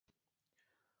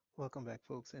Welcome back,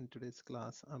 folks. In today's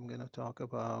class, I'm going to talk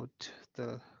about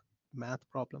the math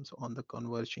problems on the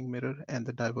converging mirror and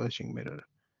the diverging mirror.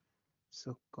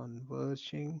 So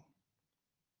converging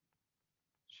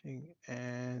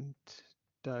and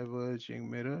diverging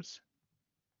mirrors,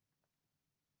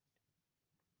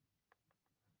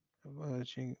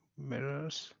 diverging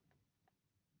mirrors,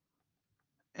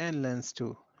 and lens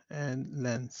too, and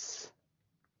lens,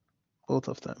 both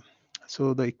of them.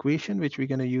 So the equation which we're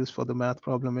going to use for the math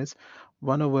problem is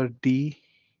 1 over d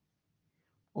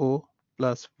o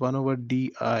plus 1 over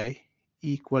di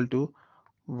equal to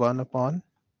 1 upon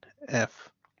f.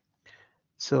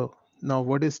 So now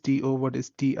what is DO, what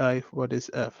is DI, what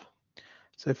is F?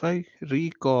 So if I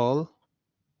recall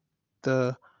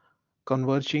the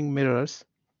converging mirrors,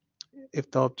 if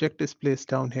the object is placed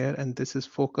down here and this is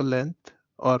focal length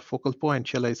or focal point,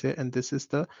 shall I say, and this is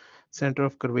the center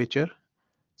of curvature.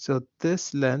 So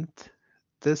this length,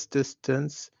 this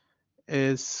distance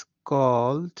is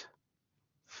called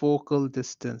focal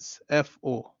distance,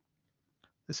 FO.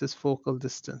 This is focal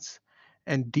distance.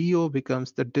 And DO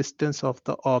becomes the distance of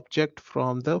the object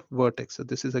from the vertex. So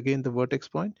this is again the vertex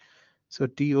point. So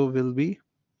DO will be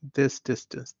this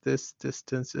distance. This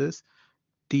distance is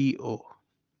DO.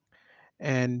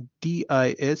 And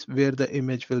DI is where the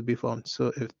image will be formed.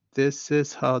 So if this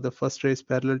is how the first ray is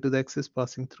parallel to the axis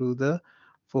passing through the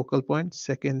focal point,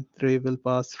 second ray will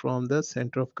pass from the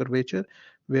center of curvature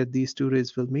where these two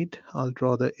rays will meet. I'll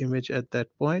draw the image at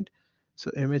that point.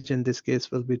 So image in this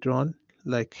case will be drawn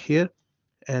like here,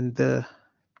 and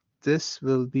this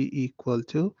will be equal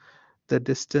to the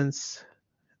distance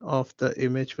of the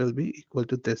image will be equal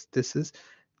to this. This is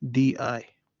DI.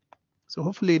 So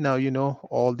hopefully now you know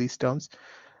all these terms.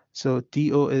 So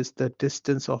DO is the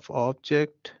distance of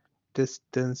object,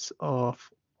 distance of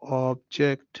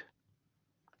object.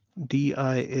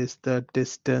 DI is the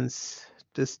distance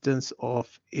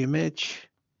of image,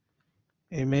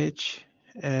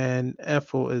 and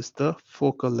FO is the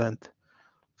focal length,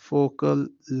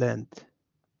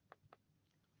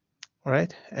 All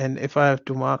right, and if I have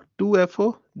to mark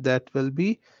 2FO, that will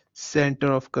be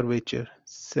center of curvature,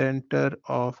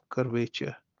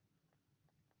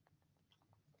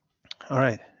 All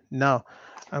right, now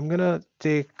I'm gonna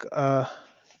take a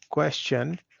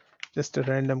question, just a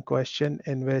random question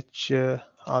in which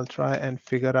I'll try and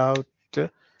figure out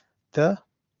the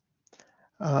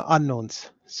unknowns.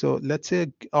 So let's say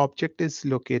an object is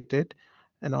located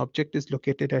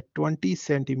at 20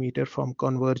 centimeter from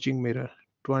converging mirror,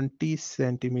 20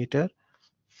 centimeter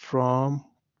from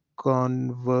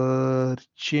converging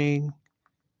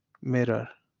mirror.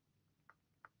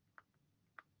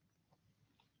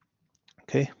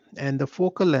 Okay, and the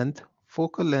focal length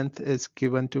is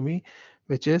given to me,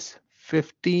 which is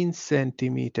 15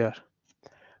 centimeter,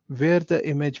 where the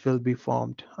image will be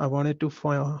formed. I wanted to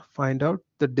find out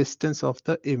the distance of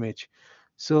the image.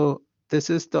 So this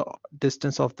is the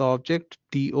distance of the object,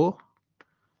 DO,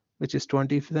 which is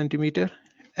 20 centimeter.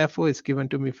 FO is given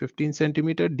to me 15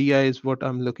 centimeter. DI is what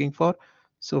I'm looking for.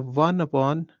 So 1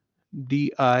 upon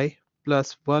DI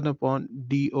plus 1 upon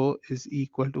DO is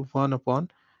equal to 1 upon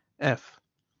F.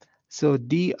 So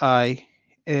DI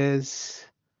is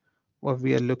what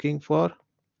we are looking for.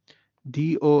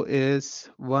 DO is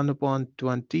 1 upon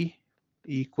 20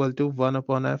 equal to 1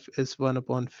 upon F is 1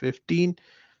 upon 15.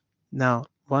 Now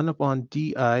 1 upon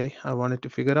DI, I wanted to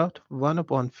figure out 1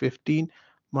 upon 15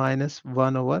 minus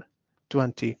 1 over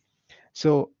 20.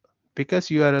 So because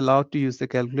you are allowed to use the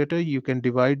calculator, you can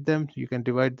divide them. You can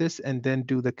divide this and then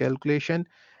do the calculation,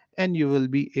 and you will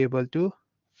be able to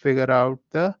figure out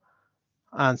the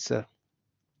answer.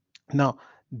 Now,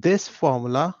 this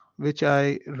formula, which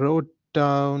I wrote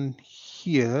down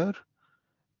here,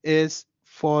 is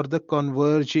for the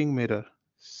converging mirror.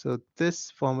 So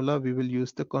this formula we will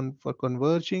use for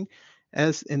converging,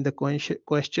 as in the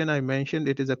question I mentioned,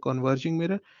 it is a converging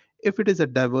mirror. If it is a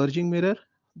diverging mirror,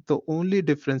 the only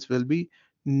difference will be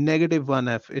negative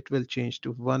 1f. It will change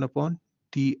to 1 upon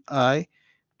di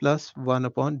plus 1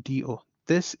 upon do.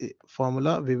 This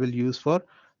formula we will use for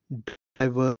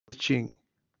diverging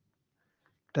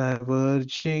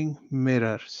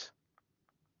mirrors.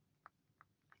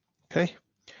 Okay,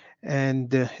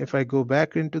 and if I go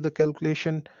back into the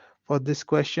calculation for this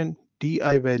question, di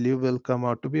value will come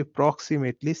out to be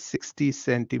approximately 60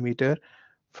 centimeter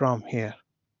from here.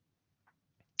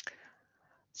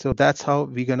 So that's how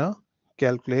we're gonna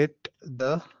calculate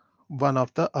the one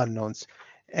of the unknowns.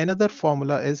 Another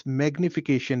formula is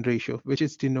magnification ratio, which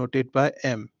is denoted by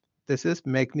M. This is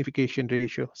magnification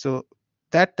ratio. So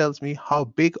that tells me how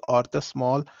big or the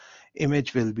small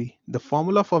image will be. The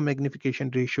formula for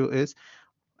magnification ratio is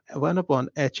 1 upon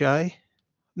hi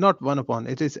not 1 upon,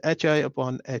 it is hi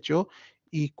upon ho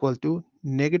equal to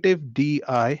negative di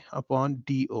upon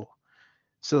do.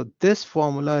 So this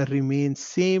formula remains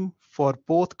same for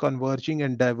both converging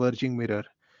and diverging mirror.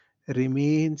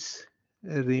 Remains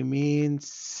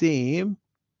same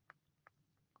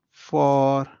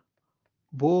for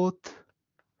both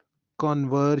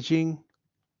converging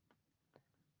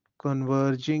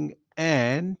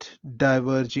and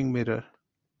diverging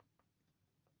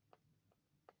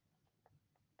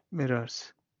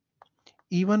mirrors.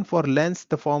 Even for lens,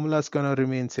 the formula is going to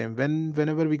remain same.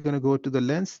 Whenever we're going to go to the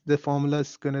lens, the formula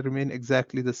is going to remain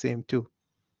exactly the same too.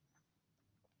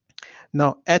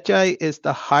 Now hi is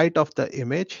the height of the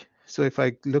image. So if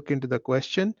I look into the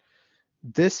question,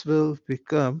 this will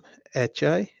become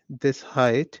hi. This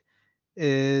height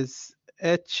is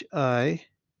hi.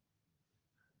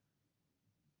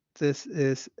 This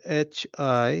is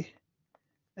hi,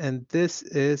 and this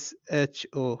is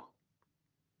ho.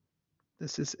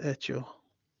 This is ho,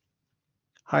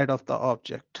 height of the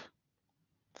object.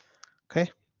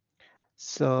 Okay.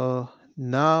 So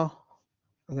now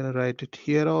I'm going to write it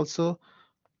here also.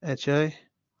 Hi,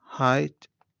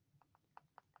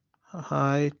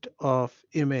 height of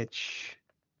image,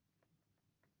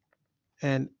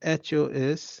 and ho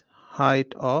is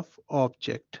height of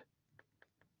object.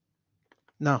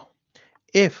 Now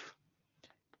if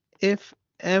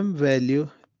m value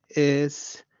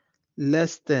is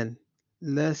less than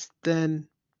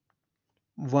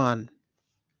 1,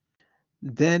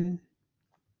 then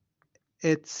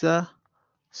it's a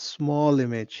small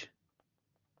image.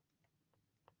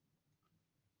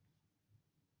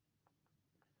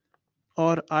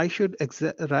 Or I should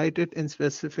write it in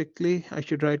specifically, I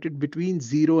should write it between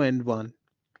 0 and 1.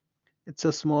 It's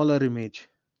a smaller image.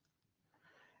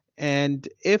 And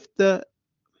if the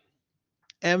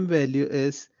m value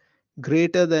is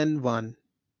greater than 1,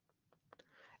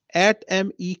 at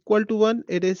m equal to 1,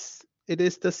 it is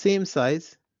the same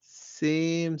size.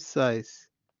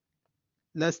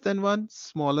 Less than 1,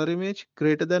 smaller image.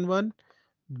 Greater than 1,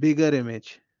 bigger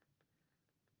image.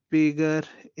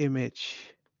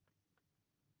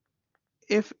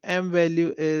 If m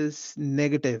value is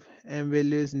negative,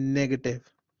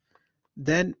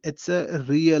 then it's a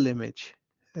real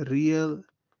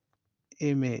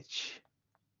image.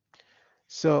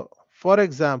 So for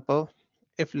example,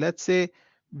 if let's say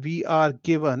we are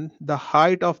given the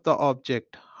height of the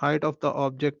object,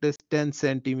 is 10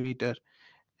 centimeter,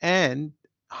 and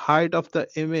height of the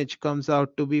image comes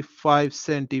out to be 5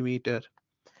 centimeter.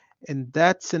 In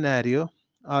that scenario,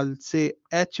 I'll say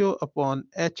HO upon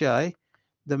HI,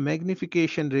 the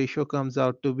magnification ratio comes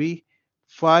out to be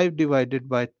 5 divided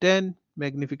by 10.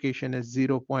 Magnification is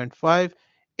 0.5.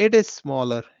 It is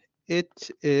smaller.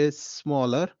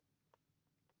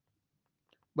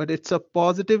 But it's a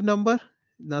positive number.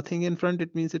 Nothing in front,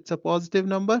 it means it's a positive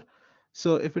number.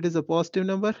 So if it is a positive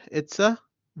number, it's a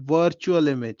virtual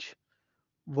image.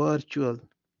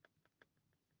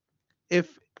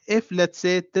 If let's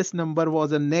say this number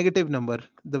was a negative number,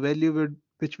 the value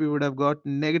which we would have got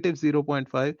negative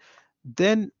 0.5,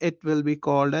 then it will be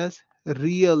called as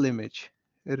real image.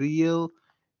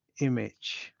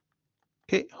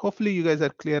 Okay, hopefully you guys are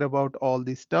clear about all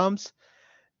these terms.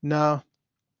 Now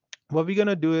what we're going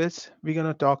to do is we're going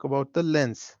to talk about the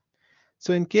lens.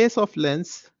 So in case of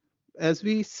lens, as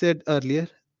we said earlier,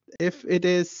 if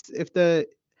the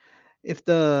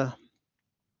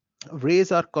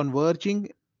rays are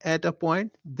converging at a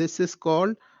point, this is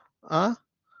called a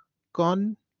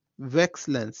convex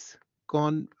lens,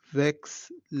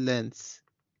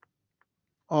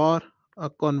 or a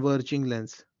converging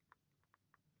lens.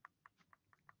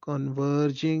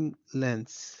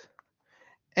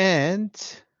 And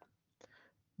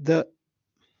the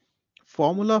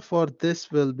formula for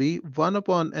this will be 1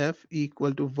 upon f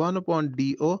equal to 1 upon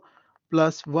do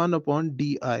plus 1 upon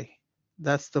di.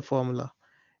 That's the formula.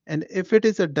 And if it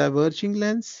is a diverging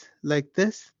lens like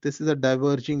this is a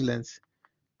diverging lens.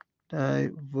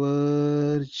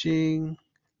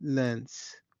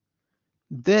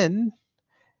 Then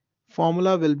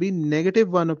formula will be negative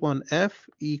 1 upon f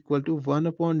equal to 1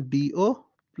 upon do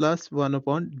plus 1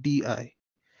 upon di.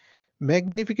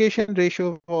 Magnification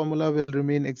ratio formula will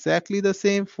remain exactly the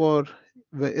same for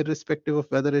irrespective of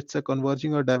whether it's a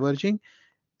converging or diverging.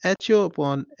 HO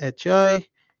upon HI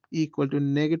equal to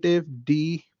negative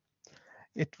D.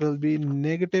 It will be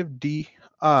negative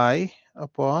DI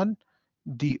upon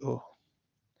DO.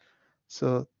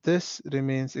 So this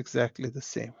remains exactly the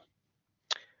same.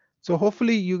 So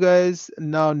hopefully you guys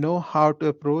now know how to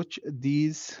approach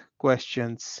these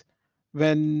questions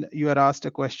when you are asked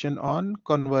a question on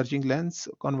converging lens,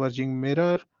 converging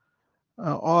mirror,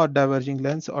 or diverging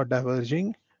lens or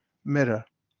diverging mirror.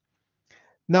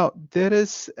 Now, there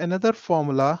is another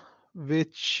formula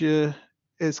which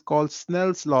is called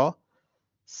Snell's law.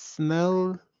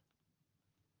 Snell's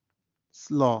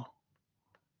law.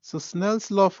 So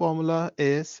Snell's law formula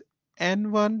is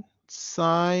n1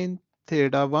 sine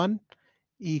theta 1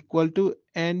 equal to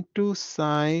n2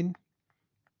 sine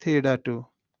theta 2.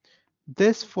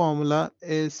 This formula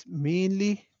is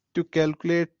mainly to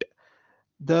calculate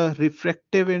the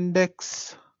refractive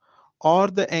index or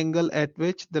the angle at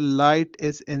which the light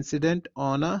is incident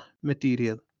on a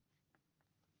material.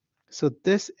 So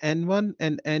this n1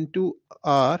 and n2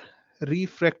 are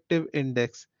refractive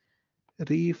index.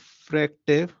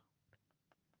 Refractive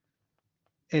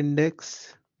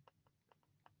index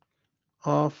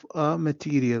of a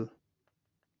material.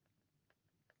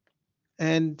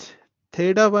 And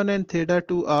theta 1 and theta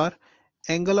 2 are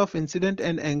angle of incident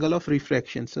and angle of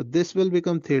refraction. So this will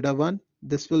become theta 1,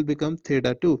 this will become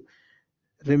theta 2.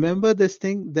 Remember this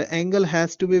thing, the angle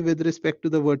has to be with respect to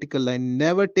the vertical line.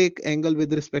 Never take angle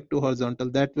with respect to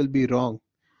horizontal. That will be wrong.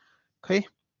 Okay.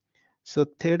 So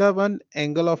theta 1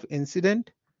 angle of incident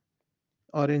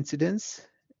or incidence,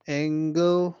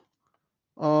 angle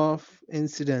of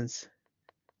incidence,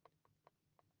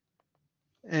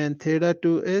 and theta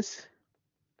 2 is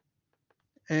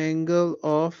angle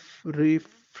of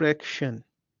refraction.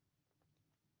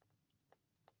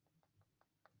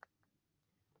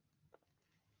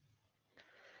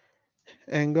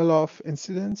 Angle of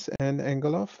incidence and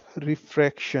angle of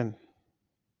refraction.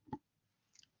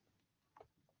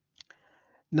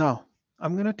 Now,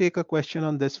 I'm going to take a question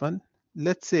on this one.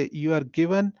 Let's say you are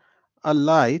given a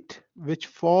light which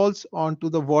falls onto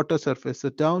the water surface. So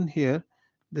down here,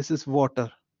 this is water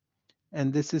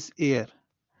and this is air.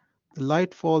 The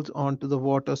light falls onto the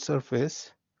water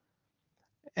surface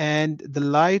and the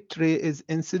light ray is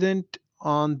incident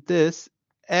on this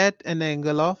at an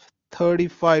angle of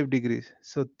 35 degrees.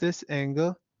 So this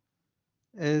angle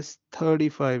is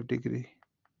 35 degree.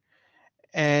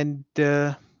 And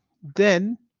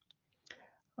then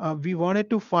we wanted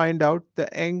to find out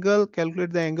the angle,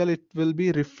 calculate the angle it will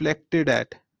be reflected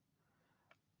at.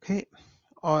 Okay,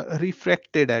 or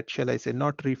refracted at, shall I say,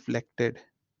 not reflected.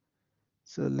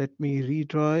 So let me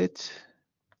redraw it.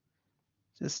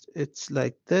 Just it's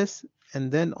like this. And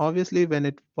then obviously when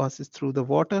it passes through the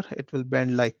water, it will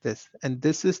bend like this. And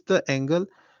this is the angle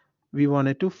we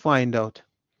wanted to find out.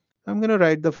 I'm going to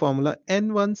write the formula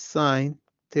n1 sine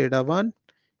theta 1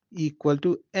 equal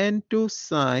to n2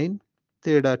 sine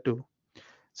theta 2.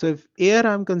 So if air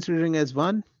I'm considering as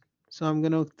 1, so I'm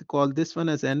going to call this one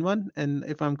as n1. And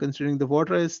if I'm considering the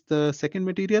water as the second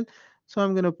material, so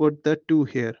I'm going to put the 2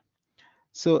 here.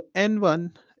 So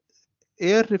n1,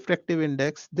 air refractive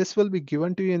index, this will be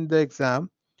given to you in the exam,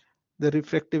 the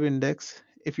refractive index,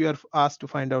 if you are asked to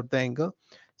find out the angle.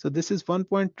 So this is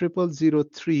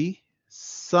 1.0003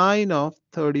 sine of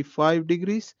 35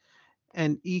 degrees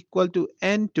and equal to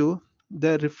n2.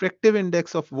 The refractive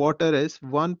index of water is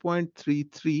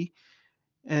 1.33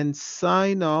 and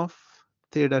sine of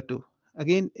theta 2.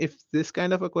 Again, if this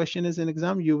kind of a question is in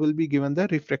exam, you will be given the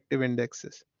refractive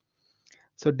indexes.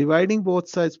 So dividing both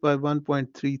sides by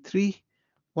 1.33,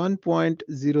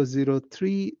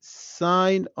 1.003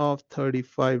 sine of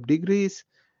 35 degrees,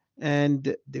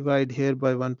 and divide here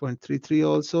by 1.33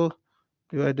 also,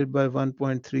 divided by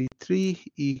 1.33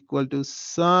 equal to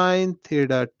sine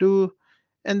theta 2,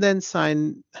 and then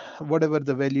sine whatever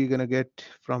the value you're going to get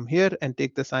from here, and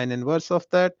take the sine inverse of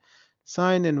that.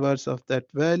 Sine inverse of that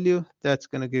value, that's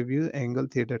going to give you angle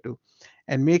theta 2.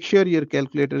 And make sure your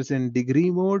calculator is in degree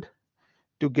mode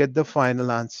to get the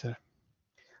final answer.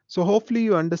 So hopefully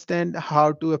you understand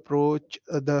how to approach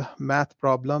the math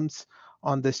problems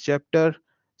on this chapter.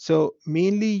 So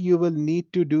mainly you will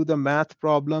need to do the math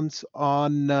problems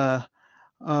uh,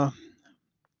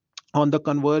 on the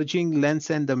converging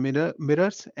lens and the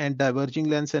mirrors and diverging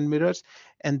lens and mirrors,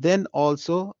 and then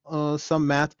also some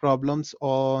math problems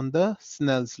on the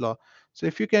Snell's law. So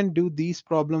if you can do these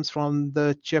problems from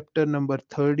the chapter number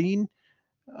 13,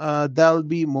 that'll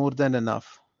be more than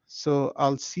enough. So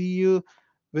I'll see you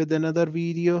with another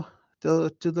video. Till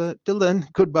then,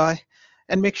 goodbye,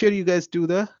 and make sure you guys do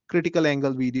the critical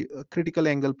angle video, critical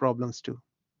angle problems too.